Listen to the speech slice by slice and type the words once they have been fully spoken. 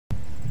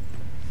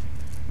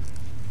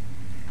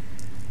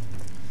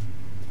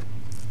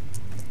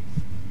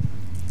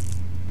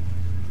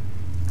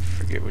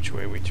forget which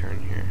way we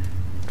turn here.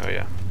 Oh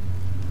yeah.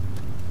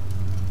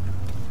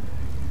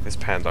 This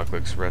padlock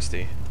looks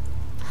rusty.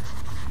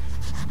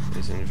 It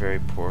is in very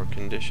poor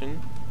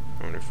condition.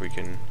 I wonder if we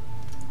can...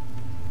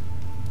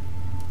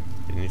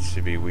 It needs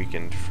to be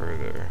weakened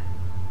further.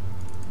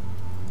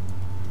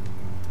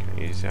 Can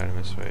I use that in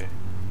this way?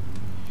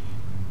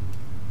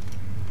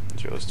 The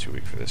drill is too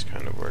weak for this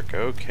kind of work.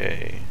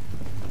 Okay.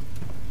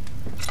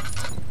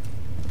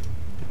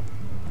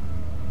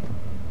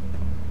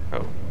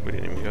 Oh, we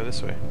didn't even go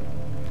this way.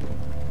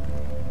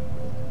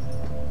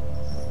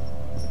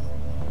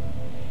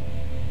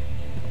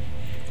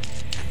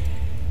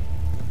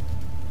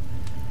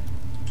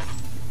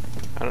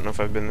 I don't know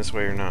if I've been this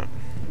way or not.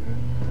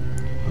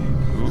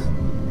 Ooh.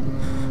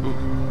 Ooh.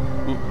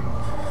 Ooh.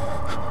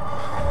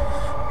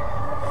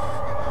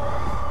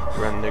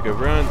 Run, nigga,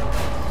 run!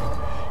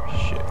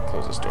 Shit,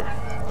 close this door.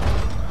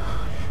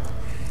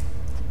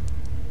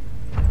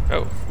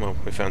 Oh, well,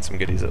 we found some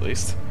goodies at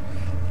least.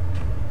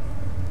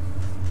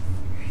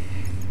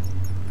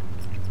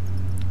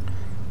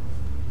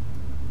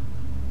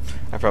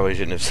 I probably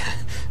shouldn't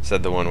have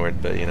said the one word,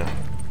 but you know.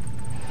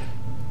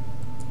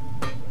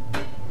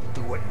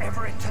 Do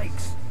whatever it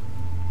takes.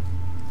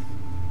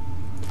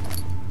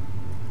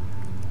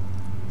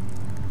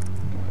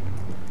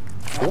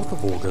 4th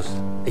of August,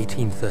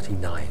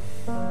 1839.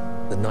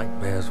 The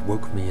nightmares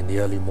woke me in the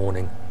early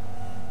morning,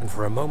 and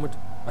for a moment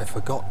I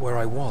forgot where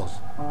I was.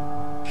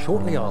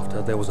 Shortly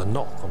after, there was a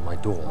knock on my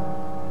door.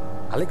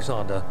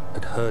 Alexander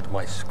had heard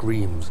my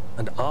screams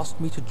and asked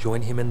me to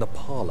join him in the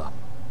parlor.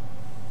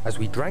 As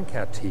we drank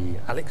our tea,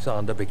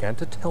 Alexander began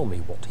to tell me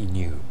what he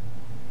knew.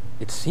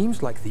 It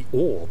seems like the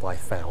orb I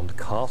found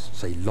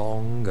casts a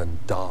long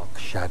and dark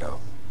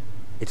shadow.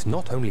 It's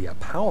not only a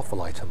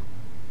powerful item,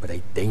 but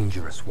a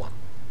dangerous one.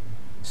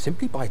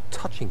 Simply by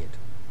touching it,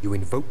 you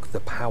invoke the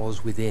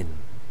powers within,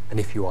 and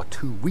if you are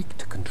too weak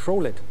to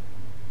control it,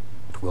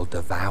 it will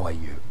devour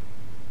you.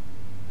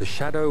 The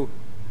shadow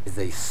is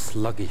a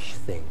sluggish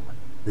thing,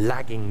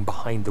 lagging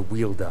behind the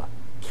wielder,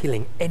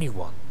 killing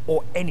anyone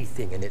or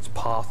anything in its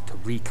path to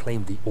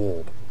reclaim the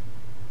orb.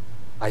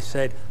 I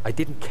said I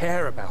didn't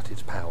care about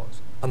its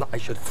powers, and that I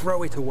should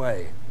throw it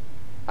away.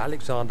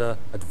 Alexander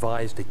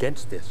advised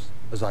against this,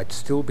 as I'd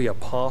still be a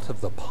part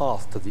of the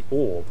path to the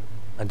orb,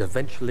 and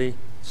eventually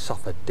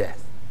suffer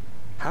death.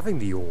 Having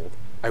the orb,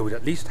 I would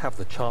at least have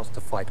the chance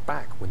to fight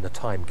back when the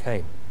time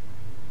came.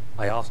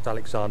 I asked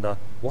Alexander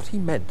what he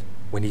meant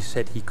when he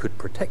said he could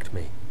protect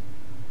me,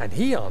 and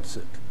he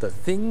answered that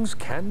things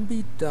can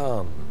be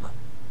done,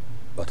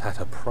 but at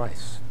a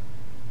price.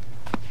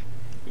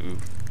 Ooh.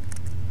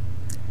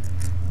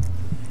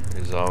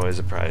 There's always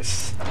a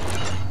price.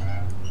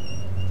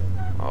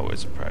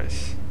 Always a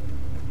price.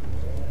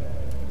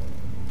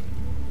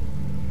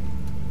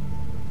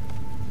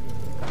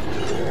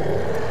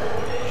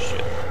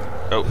 Shit.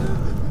 Oh.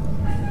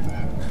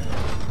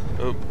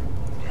 Oh.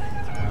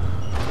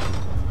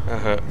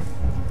 Uh-huh.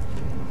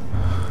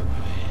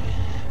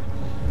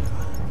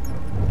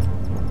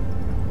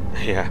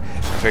 Yeah,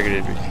 I figured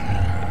it'd be...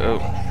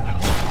 Oh.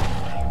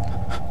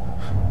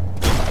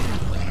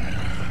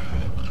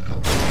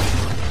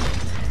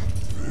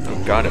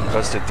 Oh god, it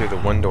busted through the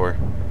one door.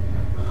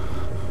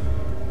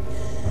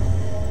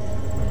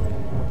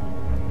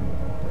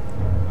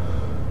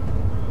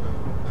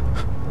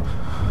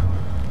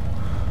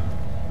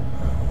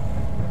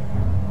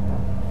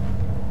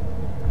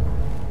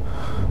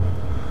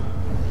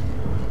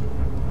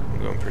 I'm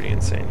going pretty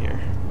insane here.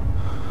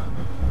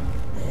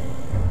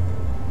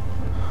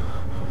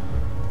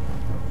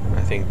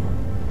 I think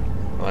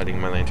lighting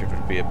my lantern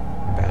would be a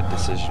bad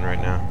decision right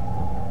now.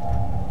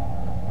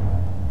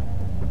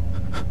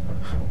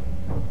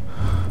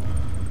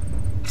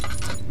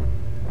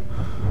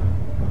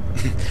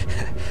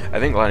 I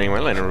think lighting my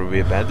lantern would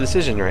be a bad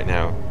decision right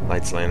now.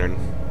 Lights lantern.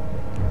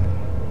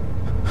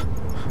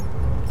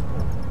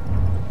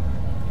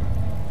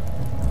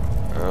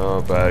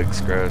 Oh,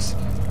 bugs, gross.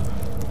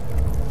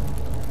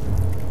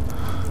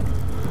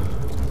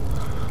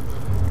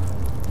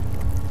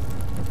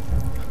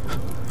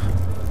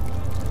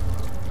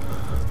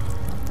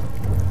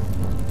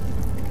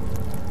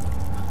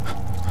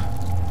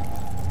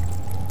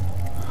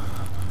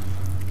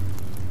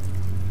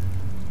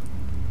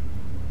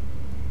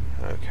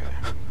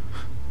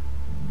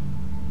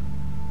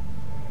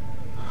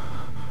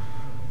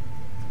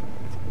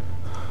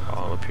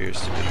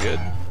 Appears to be good.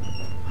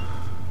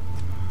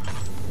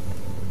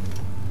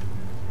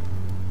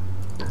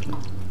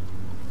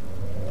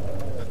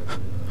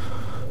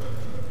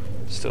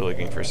 Still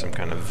looking for some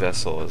kind of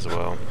vessel as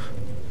well.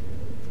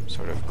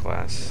 Sort of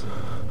glass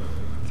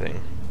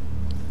thing.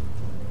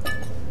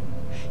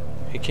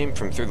 He came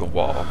from through the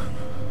wall.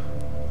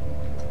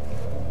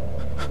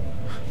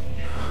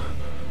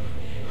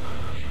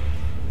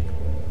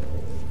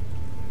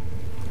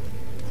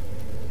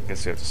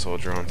 Guess we have to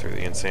soldier on through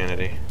the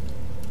insanity.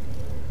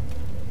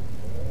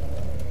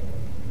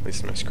 At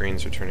least my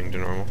screen's returning to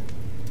normal.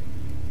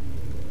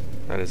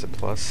 That is a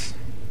plus.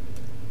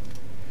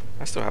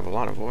 I still have a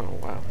lot of oil,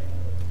 wow.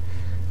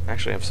 I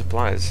actually have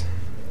supplies.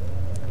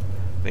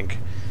 I think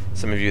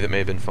some of you that may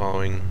have been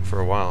following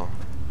for a while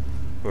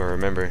will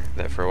remember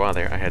that for a while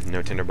there I had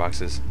no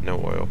tinderboxes, no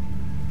oil.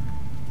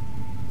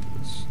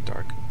 It's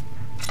dark.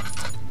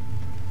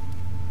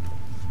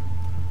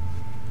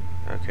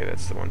 Okay,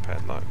 that's the one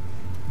padlock.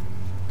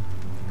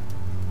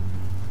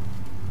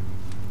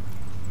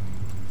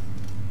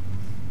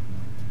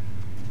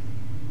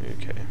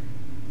 Okay.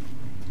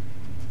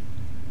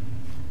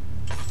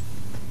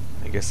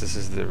 I guess this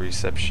is the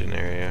reception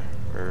area,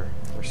 or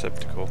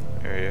receptacle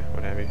area,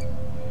 what have you.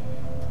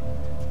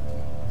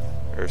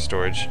 Or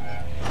storage.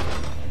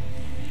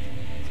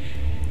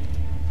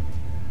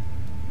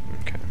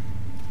 Okay.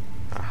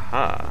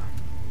 Aha.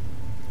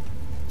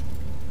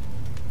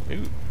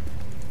 Ooh.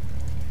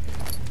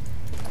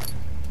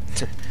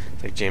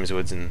 It's like James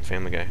Woods in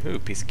Family Guy. Ooh,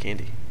 piece of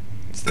candy.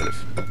 Instead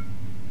of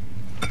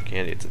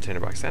candy, it's a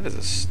tinderbox. That is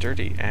a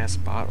sturdy ass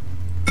bottle.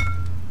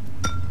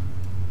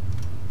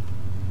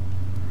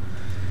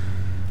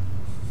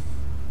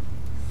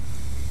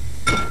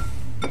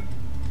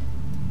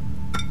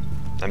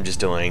 I'm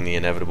just delaying the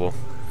inevitable.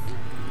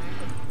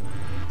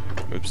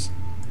 Oops.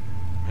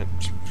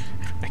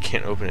 I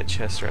can't open a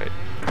chest right.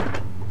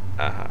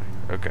 Aha,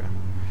 okay.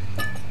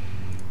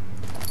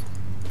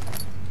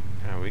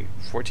 We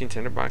 14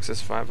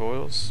 tinderboxes, 5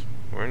 oils.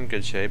 We're in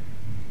good shape.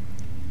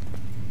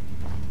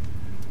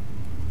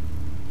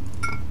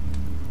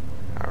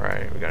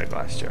 Alright, we got a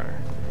glass jar.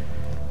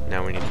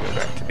 Now we need to go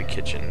back to the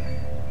kitchen.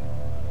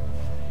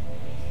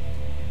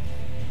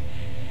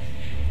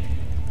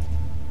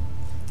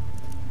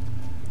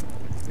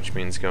 Which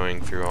means going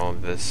through all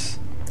of this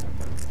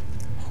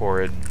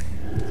horrid,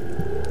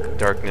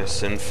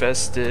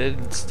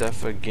 darkness-infested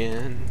stuff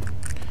again.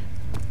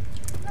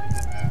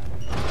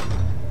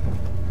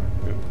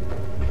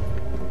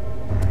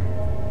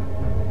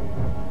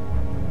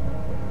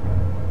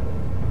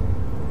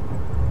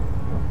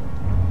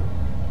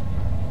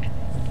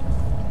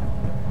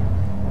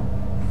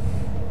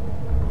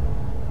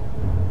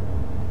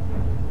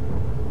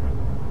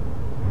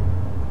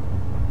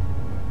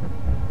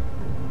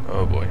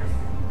 Oh boy.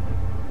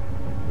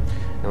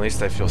 At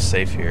least I feel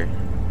safe here,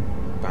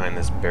 behind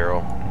this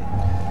barrel.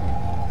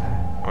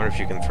 I wonder if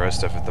you can throw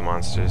stuff at the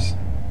monsters.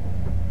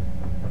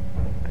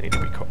 I need to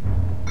be quiet.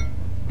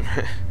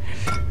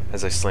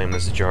 As I slam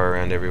this jar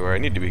around everywhere, I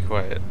need to be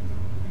quiet.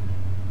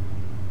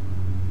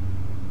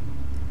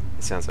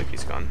 It sounds like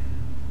he's gone.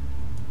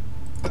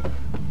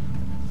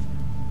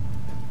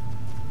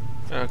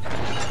 Okay.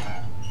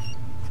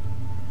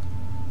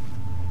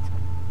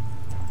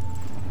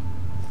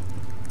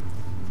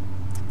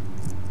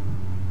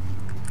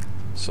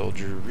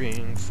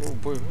 Soldiering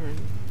forward.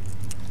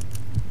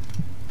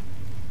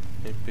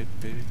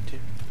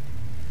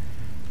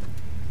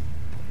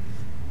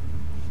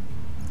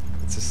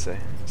 What's this say?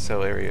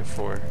 Cell area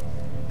 4.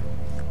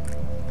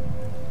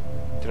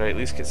 Did I at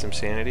least get some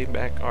sanity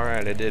back?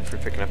 Alright, I did for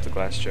picking up the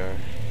glass jar.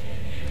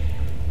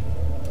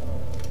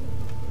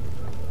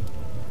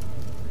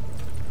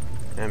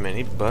 Yeah, man,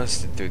 he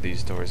busted through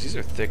these doors. These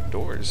are thick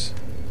doors.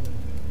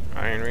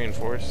 Iron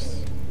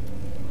reinforced.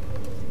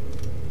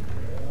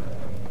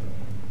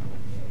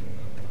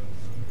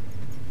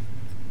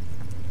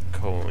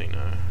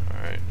 Colina.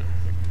 Alright.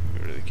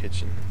 Go to the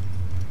kitchen.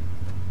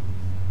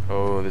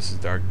 Oh, this is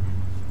dark.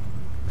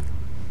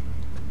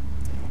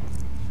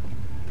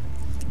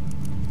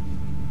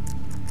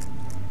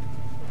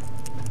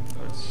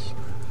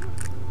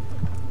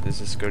 Does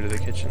this go to the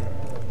kitchen?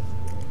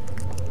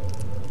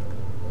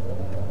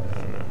 I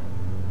don't know.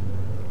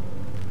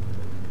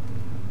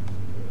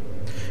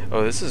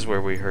 Oh, this is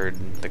where we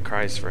heard the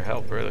cries for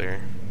help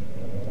earlier.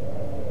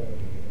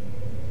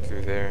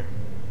 Through there.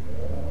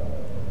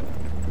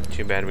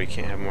 Too bad we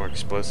can't have more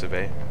explosive,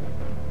 eh?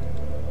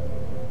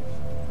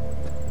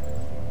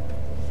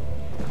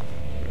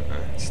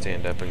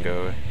 Stand up and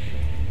go.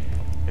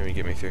 Maybe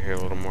get me through here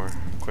a little more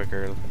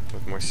quicker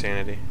with more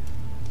sanity.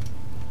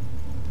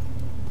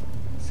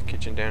 Is the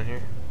kitchen down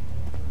here?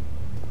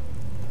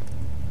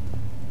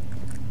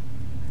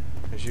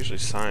 There's usually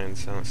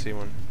signs. I don't see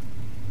one.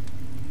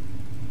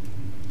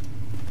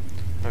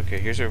 Okay,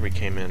 here's where we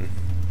came in.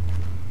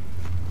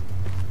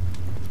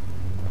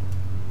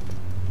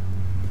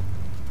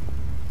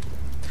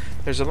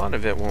 There's a lot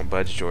of it won't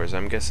budge doors.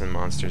 I'm guessing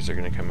monsters are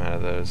going to come out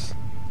of those.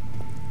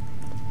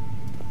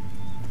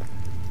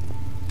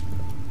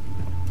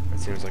 That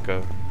seems like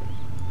a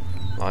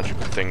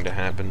logical thing to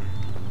happen.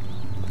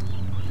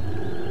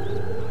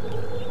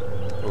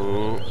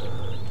 Ooh.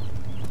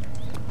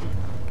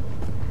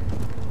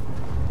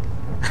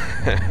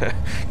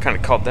 Kind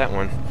of called that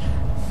one.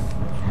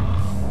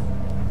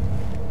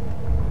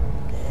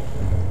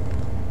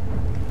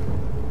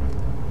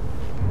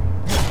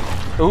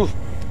 Ooh.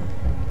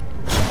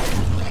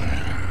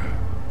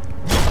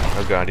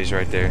 Oh god, he's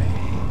right there.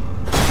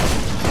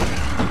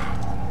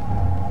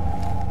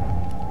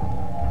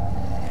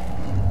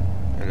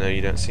 I know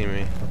you don't see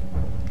me.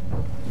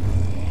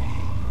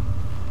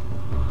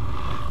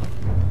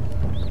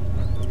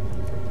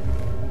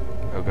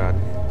 Oh god.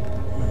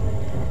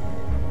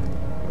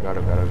 Oh god,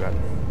 oh god, oh god.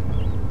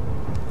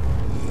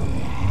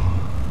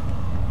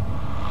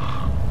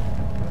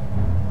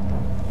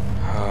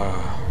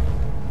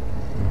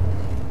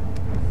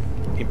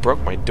 broke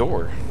my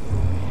door.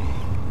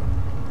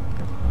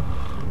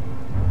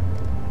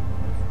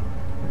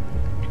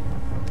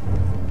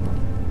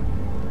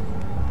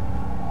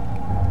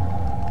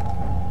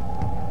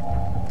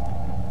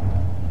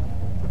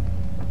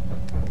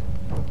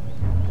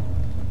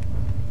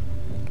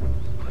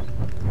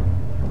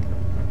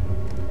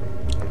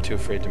 I'm too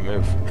afraid to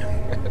move.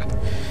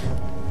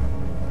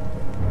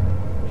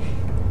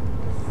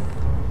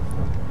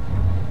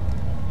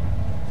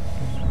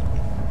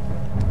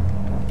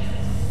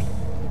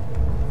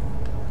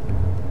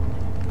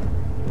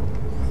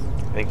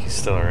 I think he's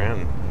still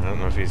around. I don't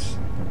know if he's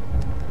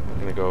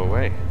gonna go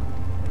away.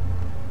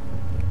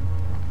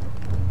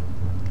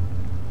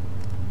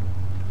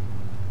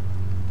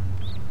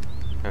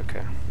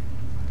 Okay.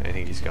 I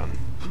think he's gone.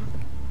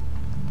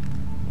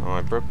 Oh,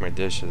 I broke my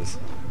dishes.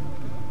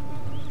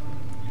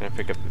 Can I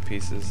pick up the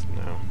pieces?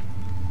 No.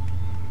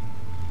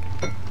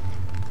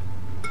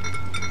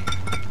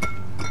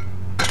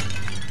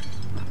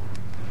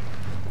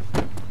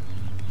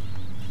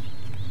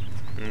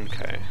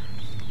 Okay.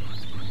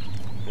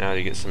 Now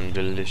to get some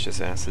delicious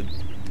acid.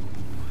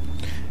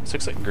 This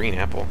looks like green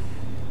apple.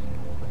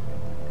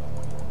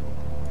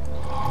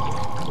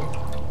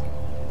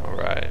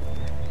 Alright.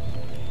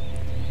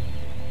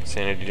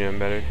 Sanity doing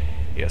better?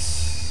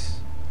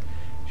 Yes.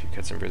 A few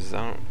cuts and bruises.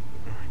 I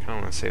kinda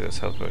wanna save those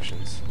health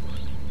potions.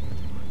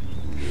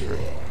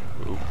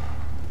 Oop.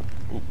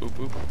 Oop, oop,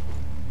 oop.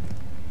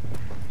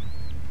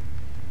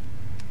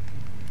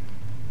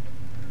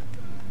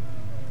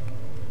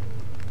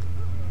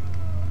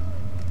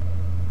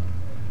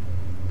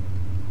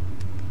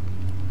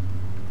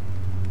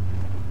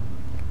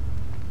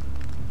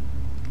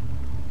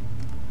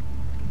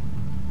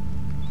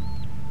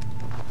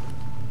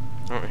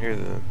 I don't hear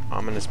the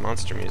ominous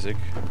monster music.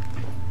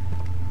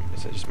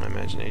 Is that just my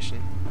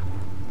imagination?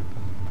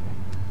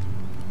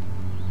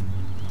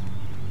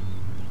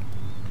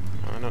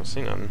 Oh, I don't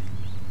see none.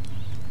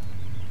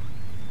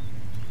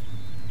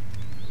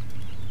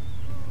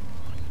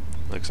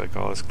 Looks like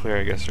all is clear.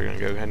 I guess we're gonna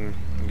go ahead and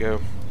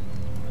go.